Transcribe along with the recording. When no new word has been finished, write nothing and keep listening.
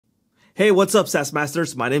Hey, what's up, SaaS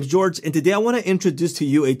Masters? My name's George, and today I want to introduce to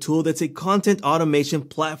you a tool that's a content automation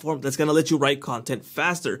platform that's going to let you write content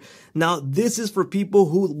faster. Now, this is for people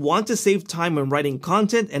who want to save time when writing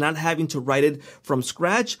content and not having to write it from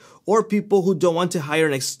scratch, or people who don't want to hire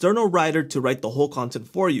an external writer to write the whole content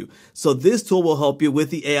for you. So this tool will help you with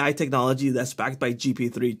the AI technology that's backed by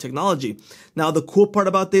GPT-3 technology. Now, the cool part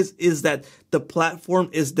about this is that the platform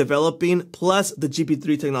is developing, plus the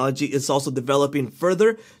GPT-3 technology is also developing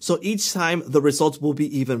further. So each time the results will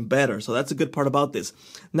be even better. So that's a good part about this.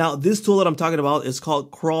 Now, this tool that I'm talking about is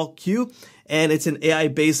called CrawlQ, and it's an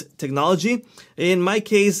AI-based technology. In my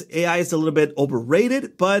case, AI is a little bit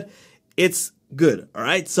overrated, but it's good. All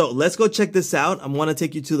right. So let's go check this out. I want to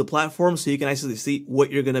take you to the platform so you can actually see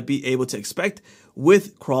what you're going to be able to expect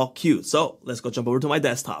with CrawlQ. So let's go jump over to my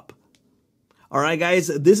desktop. All right, guys,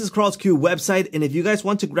 this is CrawlQ website. And if you guys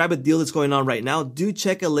want to grab a deal that's going on right now, do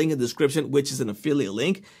check a link in the description, which is an affiliate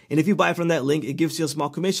link. And if you buy from that link, it gives you a small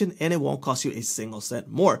commission and it won't cost you a single cent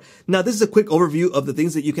more. Now, this is a quick overview of the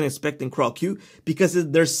things that you can expect in CrawlQ because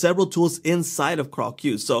there's several tools inside of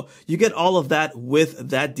CrawlQ. So you get all of that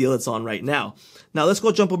with that deal that's on right now. Now, let's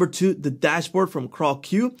go jump over to the dashboard from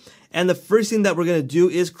CrawlQ. And the first thing that we're going to do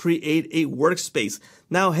is create a workspace.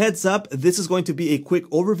 Now, heads up, this is going to be a quick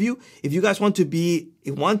overview. If you guys want to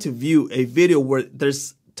view a video where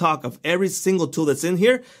there's talk of every single tool that's in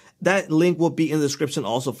here, that link will be in the description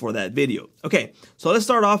also for that video. Okay, so let's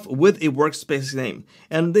start off with a workspace name.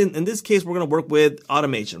 And then in this case, we're going to work with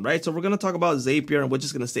automation, right? So we're going to talk about Zapier, and we're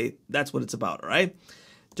just going to say that's what it's about, all right?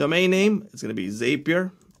 Domain name is going to be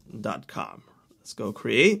zapier.com. Let's go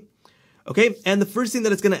create. Okay, and the first thing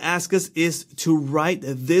that it's going to ask us is to write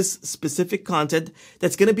this specific content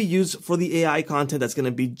that's going to be used for the AI content that's going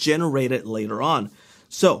to be generated later on.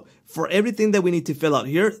 So for everything that we need to fill out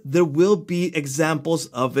here, there will be examples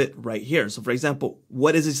of it right here. So for example,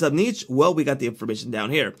 what is a sub niche? Well, we got the information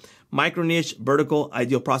down here. Micro niche, vertical,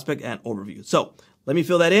 ideal prospect, and overview. So let me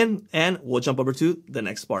fill that in and we'll jump over to the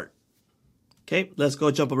next part. Okay, let's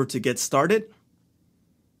go jump over to get started.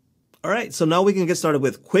 All right, so now we can get started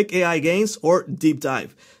with quick AI gains or deep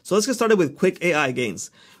dive. So let's get started with quick AI gains.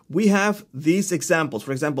 We have these examples.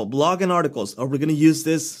 For example, blog and articles. Are we going to use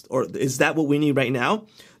this, or is that what we need right now?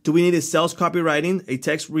 Do we need a sales copywriting, a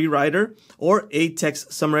text rewriter, or a text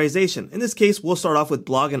summarization? In this case, we'll start off with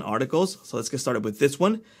blog and articles. So let's get started with this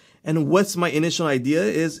one. And what's my initial idea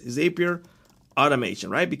is Zapier automation,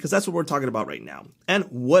 right? Because that's what we're talking about right now. And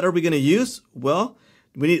what are we going to use? Well,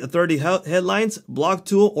 we need authority headlines, blog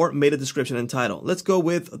tool, or meta description and title. Let's go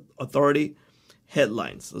with authority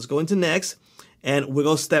headlines. Let's go into next, and we'll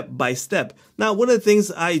go step by step. Now, one of the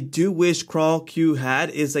things I do wish CrawlQ had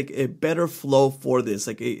is like a better flow for this,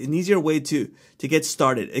 like an easier way to get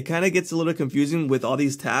started. It kind of gets a little confusing with all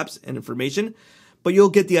these tabs and information, but you'll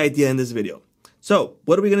get the idea in this video. So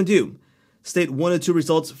what are we going to do? State 1 or 2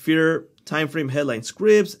 results, feature, time frame, headline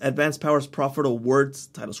scripts, advanced powers, profitable words,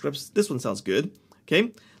 title scripts. This one sounds good.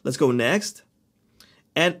 Okay, let's go next.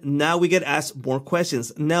 And now we get asked more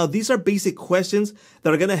questions. Now, these are basic questions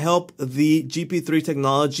that are going to help the GPT-3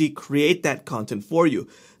 technology create that content for you.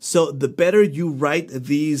 So the better you write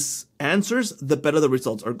these answers, the better the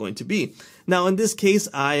results are going to be. Now, in this case,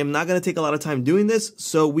 I am not going to take a lot of time doing this.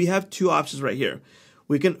 So we have two options right here.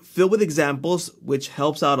 We can fill with examples, which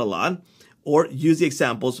helps out a lot, or use the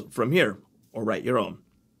examples from here, or write your own.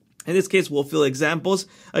 In this case, we'll fill examples.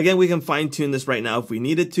 Again, we can fine tune this right now if we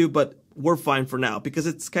needed to, but we're fine for now because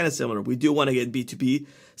it's kind of similar. We do want to get B2B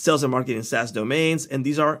sales and marketing SaaS domains. And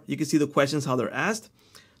these are, you can see the questions, how they're asked.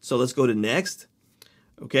 So let's go to next.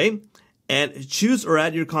 Okay. And choose or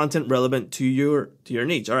add your content relevant to your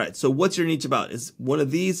niche. All right. So what's your niche about? Is one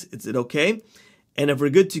of these, is it okay? And if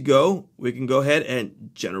we're good to go, we can go ahead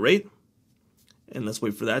and generate. And let's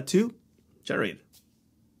wait for that to generate.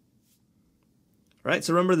 Right,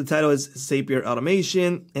 so remember the title is Zapier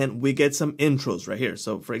Automation, and we get some intros right here.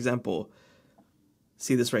 So for example,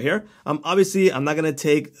 see this right here? Obviously, I'm not going to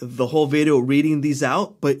take the whole video reading these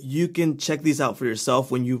out, but you can check these out for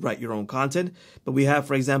yourself when you write your own content. But we have,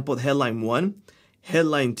 for example, headline 1,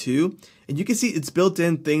 headline 2, and you can see it's built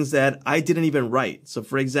in things that I didn't even write. So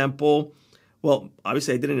for example, well,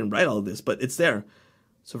 obviously I didn't even write all of this, but it's there.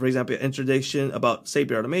 So for example, introduction about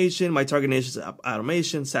Zapier automation, my target niche is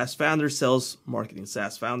automation, SaaS founders, sales, marketing,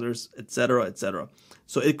 SaaS founders, etc., etc.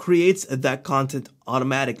 So it creates that content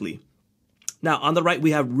automatically. Now on the right,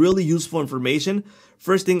 we have really useful information.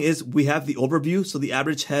 First thing is we have the overview. So the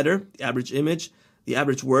average header, the average image, the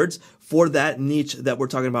average words for that niche that we're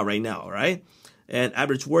talking about right now, right? And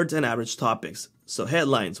average words and average topics. So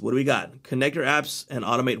headlines, what do we got? Connect your apps and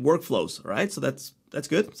automate workflows, all right? So that's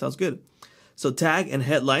good, sounds good. So tag and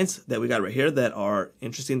headlines that we got right here that are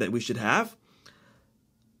interesting that we should have.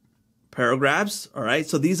 Paragraphs, all right?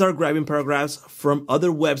 So these are grabbing paragraphs from other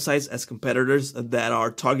websites as competitors that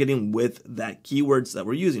are targeting with that keywords that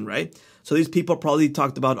we're using, right? So these people probably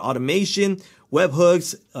talked about automation,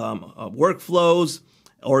 webhooks, workflows,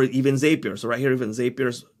 or even Zapier. So right here, even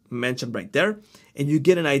Zapier's mentioned right there. And you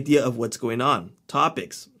get an idea of what's going on.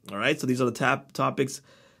 Topics, all right? So these are the topics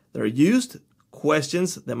that are used.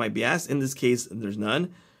 Questions that might be asked. In this case, there's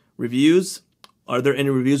none. Reviews. Are there any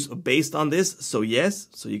reviews based on this? So yes.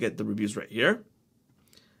 So you get the reviews right here.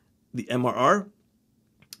 The MRR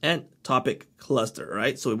and topic cluster,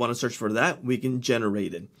 right? So we want to search for that. We can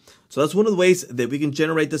generate it. So that's one of the ways that we can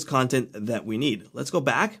generate this content that we need. Let's go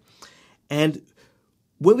back. And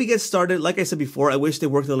when we get started, like I said before, I wish they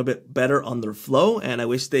worked a little bit better on their flow. And I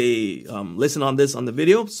wish they listened on this on the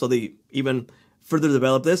video so they even further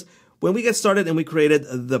develop this. When we get started and we created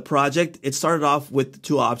the project, it started off with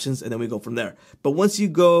 2 options and then we go from there. But once you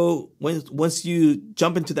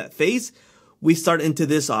jump into that phase, we start into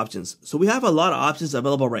this options. So we have a lot of options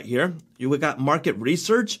available right here. We got market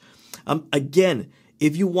research. Again,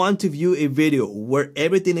 if you want to view a video where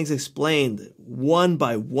everything is explained one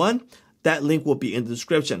by one, that link will be in the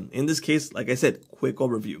description. In this case, like I said, quick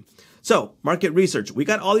overview. So market research, we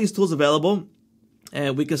got all these tools available.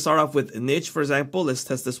 And we can start off with a niche, for example. Let's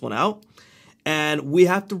test this one out. And we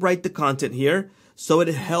have to write the content here so it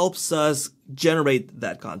helps us generate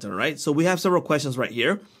that content, right? So we have several questions right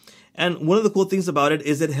here. And one of the cool things about it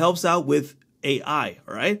is it helps out with AI,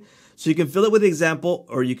 all right? So you can fill it with example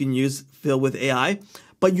or you can fill with AI,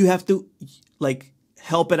 but you have to like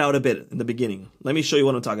help it out a bit in the beginning. Let me show you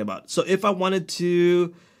what I'm talking about. So if I wanted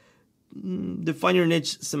to define your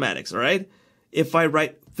niche semantics, all right? If I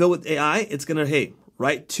fill with AI, it's going to,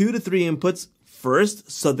 write 2 to 3 inputs first,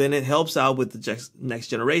 so then it helps out with the next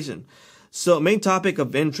generation. So main topic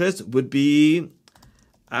of interest would be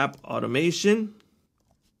app automation,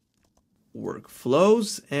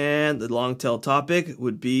 workflows, and the long tail topic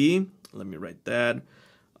would be, let me write that.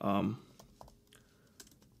 I'm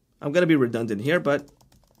going to be redundant here, but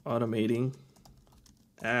automating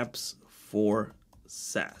apps for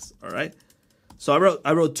SaaS, all right? So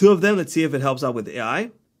I wrote 2 of them. Let's see if it helps out with AI.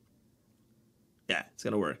 Yeah, it's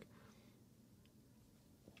going to work.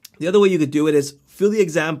 The other way you could do it is fill the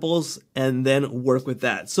examples and then work with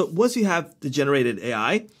that. So once you have the generated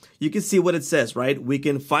AI, you can see what it says, right? We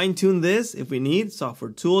can fine tune this if we need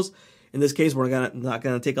software tools. In this case, we're not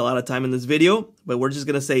going to take a lot of time in this video, but we're just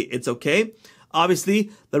going to say it's okay.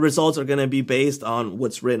 Obviously, the results are going to be based on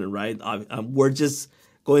what's written, right? We're just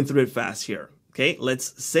going through it fast here. Okay,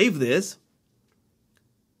 let's save this.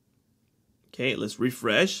 Okay, let's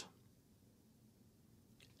refresh.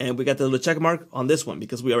 And we got the little check mark on this one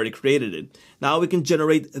because we already created it. Now we can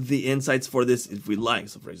generate the insights for this if we like.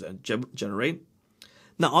 So for example, generate.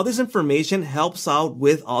 Now all this information helps out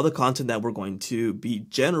with all the content that we're going to be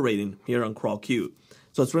generating here on CrawlQ.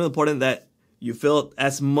 So it's really important that you fill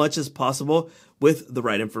as much as possible with the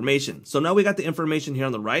right information. So now we got the information here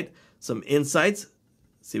on the right, some insights.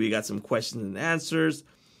 See, we got some questions and answers.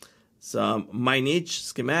 Some my niche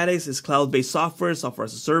schematics is cloud-based software as a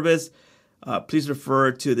service. Please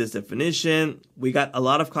refer to this definition. We got a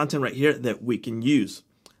lot of content right here that we can use.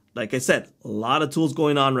 Like I said, a lot of tools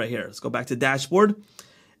going on right here. Let's go back to dashboard.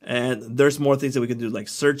 And there's more things that we can do like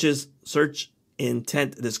search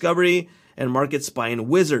intent discovery, and market spying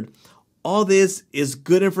wizard. All this is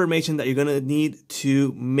good information that you're going to need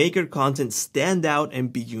to make your content stand out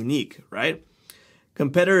and be unique, right?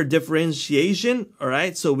 Competitor differentiation, all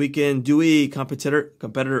right? So we can do a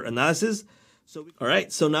competitor analysis. All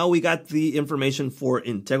right, so now we got the information for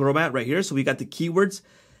Integromat right here. So we got the keywords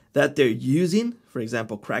that they're using. For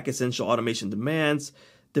example, crack essential automation demands,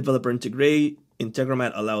 developer integrate,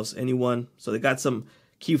 Integromat allows anyone. So they got some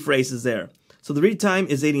key phrases there. So the read time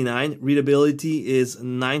is 89. Readability is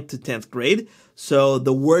 9th to 10th grade. So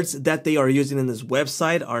the words that they are using in this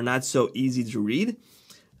website are not so easy to read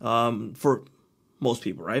for most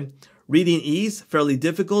people, right? Reading ease, fairly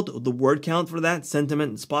difficult. The word count for that,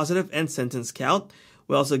 sentiment is positive, and sentence count.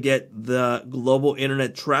 We also get the global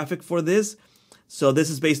internet traffic for this. So this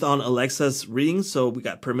is based on Alexa's readings. So we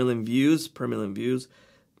got per million views, the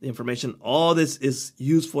information. All this is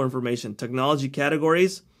useful information. Technology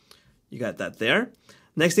categories, you got that there.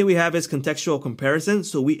 Next thing we have is contextual comparison.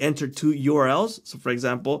 So we enter 2 URLs. So for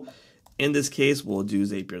example, in this case, we'll do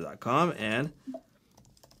zapier.com and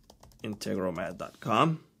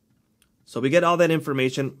integromat.com. So we get all that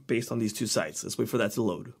information based on these 2 sites. Let's wait for that to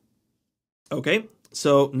load. Okay,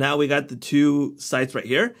 so now we got the 2 sites right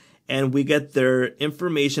here, and we get their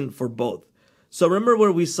information for both. So remember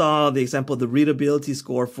where we saw the example of the readability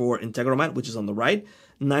score for Integromat, which is on the right,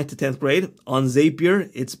 9th to 10th grade. On Zapier,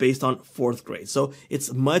 it's based on 4th grade. So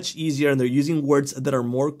it's much easier, and they're using words that are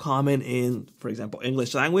more common in, for example,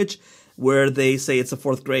 English language, where they say it's a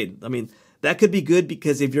 4th grade. I mean, that could be good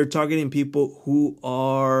because if you're targeting people who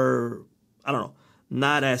are, I don't know,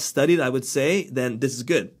 not as studied, I would say, then this is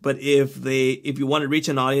good. But if you want to reach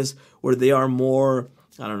an audience where they are more,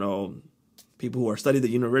 I don't know, people who are studied at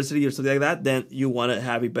university or something like that, then you want to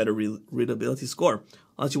have a better readability score,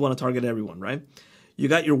 unless you want to target everyone, right? You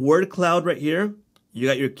got your word cloud right here. You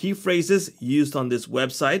got your key phrases used on this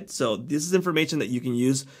website. So this is information that you can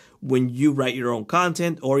use when you write your own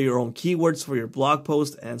content or your own keywords for your blog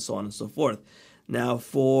post and so on and so forth. Now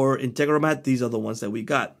for Integromat, these are the ones that we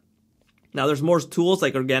got. Now there's more tools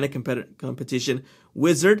like Organic Competition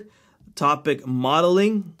Wizard, Topic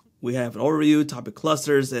Modeling. We have an overview, topic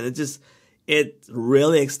clusters, and it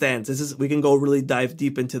really extends. We can go really dive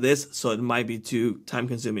deep into this, so it might be too time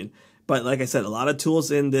consuming. But like I said, a lot of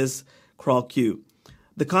tools in this CrawlQ.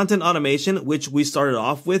 The content automation, which we started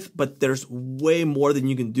off with, but there's way more than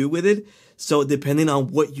you can do with it. So depending on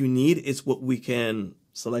what you need, it's what we can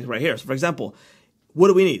select right here. So for example, what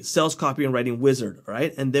do we need? Sales copy and writing wizard,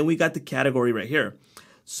 right? And then we got the category right here.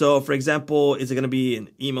 So for example, is it going to be an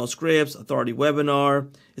email scripts, authority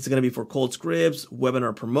webinar? Is it going to be for cold scripts,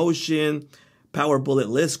 webinar promotion, power bullet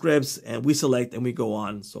list scripts? And we select and we go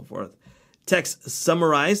on and so forth. Text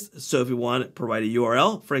summarized. So if you want to provide a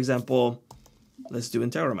URL, for example, let's do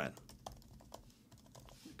Integromat.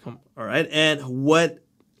 All right. And what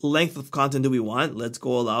length of content do we want? Let's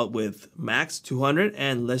go all out with max 200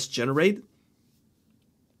 and let's generate.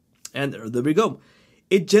 And there we go.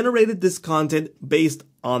 It generated this content based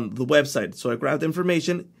on the website. So I grabbed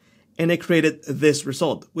information and it created this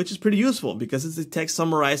result, which is pretty useful because it's a text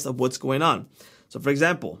summarized of what's going on. So for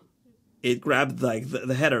example, it grabbed like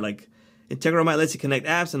the header, like Integromat lets you connect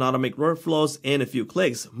apps and automate workflows in a few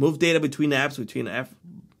clicks. Move data between apps,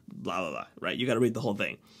 blah, blah, blah, right? You got to read the whole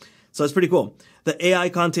thing. So it's pretty cool. The AI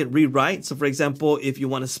content rewrite. So for example, if you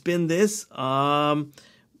want to spin this,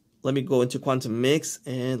 let me go into Quantum Mix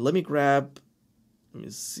and let me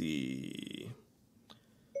see.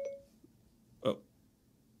 Oh,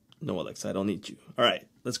 no, Alexa, I don't need you. All right,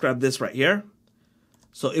 let's grab this right here.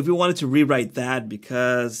 So if we wanted to rewrite that,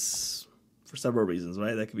 because for several reasons,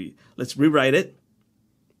 right? That could be, let's rewrite it.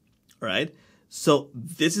 All right. So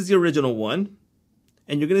this is the original one.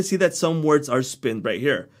 And you're going to see that some words are spinned right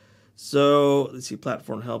here. So let's see,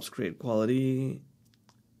 platform helps create quality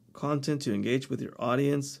content to engage with your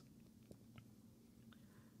audience.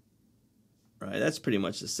 All right, that's pretty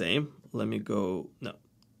much the same. Let me go, no.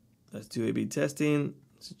 Let's do A/B testing.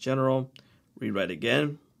 It's general. Rewrite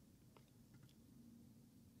again.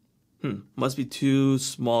 Must be too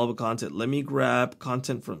small of a content. Let me grab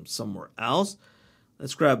content from somewhere else.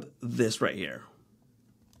 Let's grab this right here.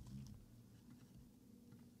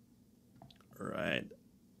 All right,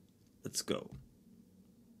 let's go.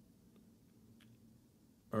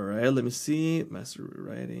 All right, let me see. Master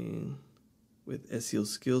rewriting with SEO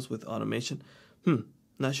skills with automation.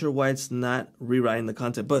 Not sure why it's not rewriting the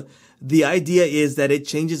content, but the idea is that it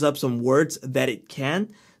changes up some words that it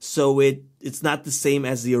can, so it's not the same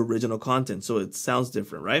as the original content, so it sounds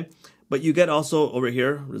different, right? But you get also over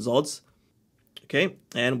here results, okay?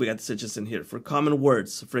 And we got the stitches in here for common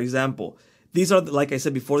words. For example, these are, like I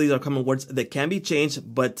said before, these are common words that can be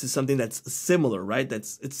changed, but to something that's similar, right?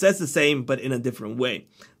 It says the same, but in a different way.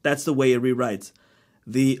 That's the way it rewrites.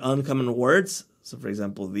 The uncommon words, so for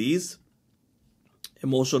example, these,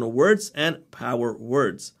 emotional words and power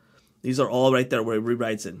words. These are all right there where it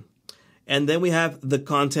rewrites it. And then we have the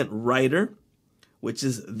content writer, which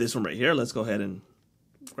is this one right here. Let's go ahead and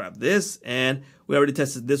grab this. And we already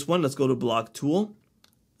tested this one. Let's go to block tool.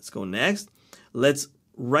 Let's go next. Let's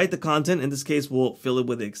write the content. In this case, we'll fill it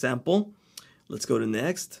with the example. Let's go to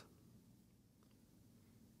next.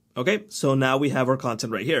 Okay, so now we have our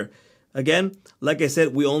content right here. Again, like I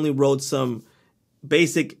said, we only wrote some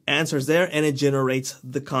basic answers there and it generates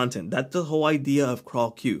the content. That's the whole idea of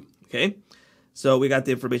CrawlQ, okay? So we got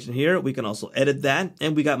the information here. We can also edit that,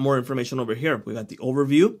 and we got more information over here. We got the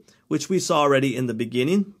overview, which we saw already in the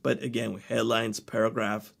beginning, but again, with headlines,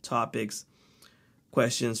 paragraph, topics,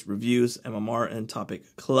 questions, reviews, MMR, and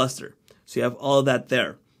topic cluster. So you have all of that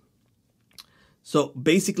there. So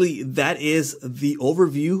basically, that is the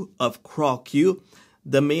overview of CrawlQ.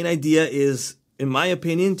 The main idea is, in my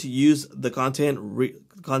opinion, to use the content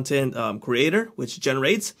creator, which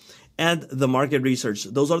generates, and the market research.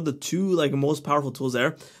 Those are the two most powerful tools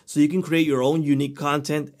there. So you can create your own unique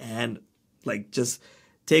content and just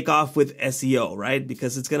take off with SEO, right?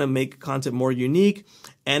 Because it's going to make content more unique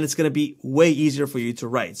and it's going to be way easier for you to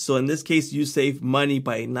write. So in this case, you save money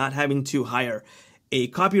by not having to hire a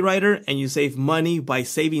copywriter, and you save money by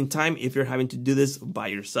saving time if you're having to do this by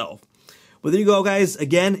yourself. Well, there you go, guys.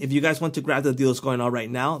 Again, if you guys want to grab the deals going on right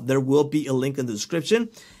now, there will be a link in the description.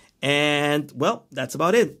 And well, that's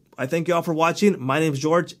about it. I thank you all for watching. My name is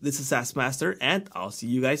George. This is SaaS Master, and I'll see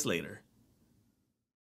you guys later.